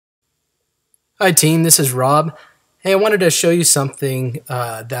Hi team, this is Rob. Hey, I wanted to show you something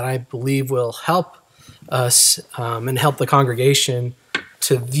that I believe will help us and help the congregation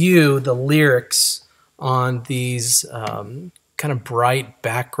to view the lyrics on these kind of bright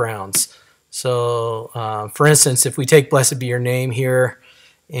backgrounds. So for instance, if we take Blessed Be Your Name here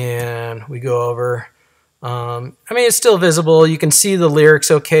and we go over, I mean it's still visible, you can see the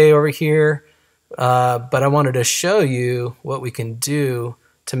lyrics okay over here, but I wanted to show you what we can do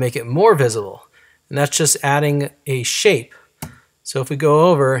to make it more visible. And that's just adding a shape. So if we go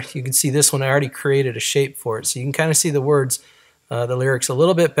over, you can see this one, I already created a shape for it. So you can kind of see the words, the lyrics a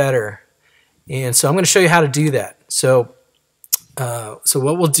little bit better. And so I'm going to show you how to do that. So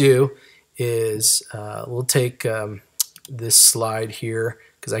what we'll do is we'll take this slide here,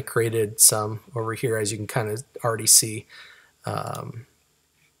 because I created some over here, as you can kind of already see.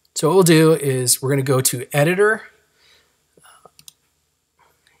 So what we'll do is we're going to go to Editor,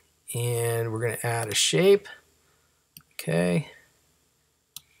 and we're going to add a shape. Okay,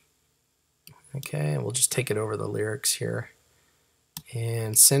 and we'll just take it over the lyrics here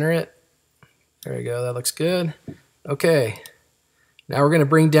and center it. There we go, that looks good. Okay, now we're going to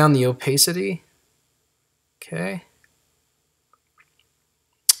bring down the opacity. Okay,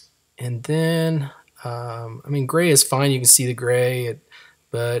 and then I mean, gray is fine, you can see the gray,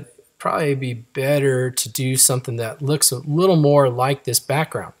 but probably be better to do something that looks a little more like this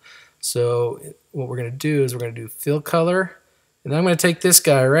background. So what we're going to do is we're going to do fill color, and I'm going to take this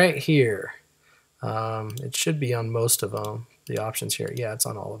guy right here. It should be on most of them, the options here. Yeah, it's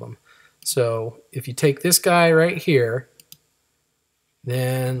on all of them. So if you take this guy right here,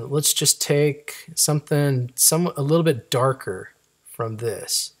 then let's just take something a little bit darker from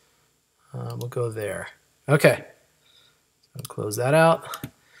this. We'll go there. Okay, I'll close that out.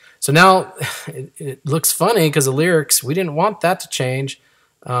 So now it looks funny because the lyrics, we didn't want that to change.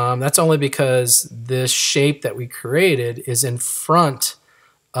 That's only because this shape that we created is in front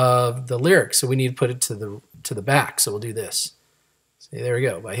of the lyrics, so we need to put it to the back. So we'll do this. See, there we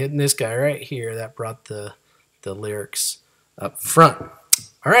go. By hitting this guy right here, that brought the lyrics up front.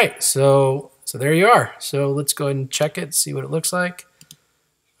 All right, so there you are. So let's go ahead and check it, see what it looks like.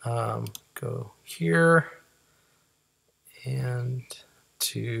 Go here and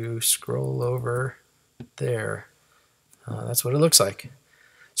to scroll over there. That's what it looks like.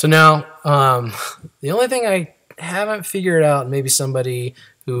 So now, the only thing I haven't figured out, maybe somebody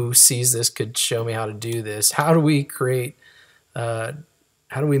who sees this could show me how to do this. How do we create, how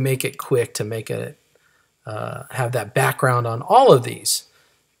do we make it quick to make it have that background on all of these?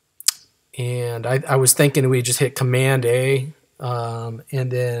 And I was thinking we just hit Command A and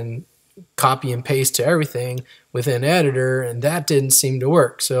then copy and paste to everything within Editor, and that didn't seem to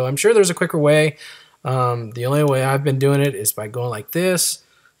work. So I'm sure there's a quicker way. The only way I've been doing it is by going like this.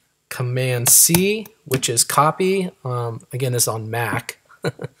 Command C, which is copy. Again, this is on Mac.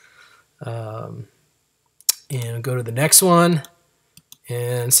 And go to the next one.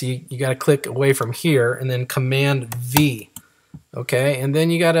 And see, you got to click away from here, and then Command V. Okay, and then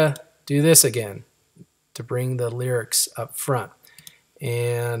you got to do this again to bring the lyrics up front.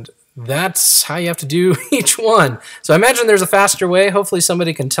 And that's how you have to do each one. So I imagine there's a faster way. Hopefully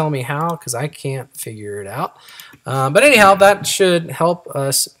somebody can tell me how, because I can't figure it out. But anyhow, that should help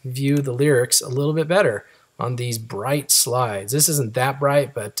us view the lyrics a little bit better on these bright slides. This isn't that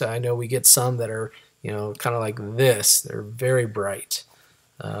bright, but I know we get some that are, you know, kind of like this. They're very bright.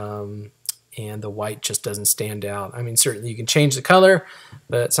 And the white just doesn't stand out. I mean, certainly you can change the color,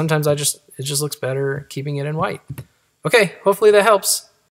 but sometimes it just looks better keeping it in white. Okay, hopefully that helps.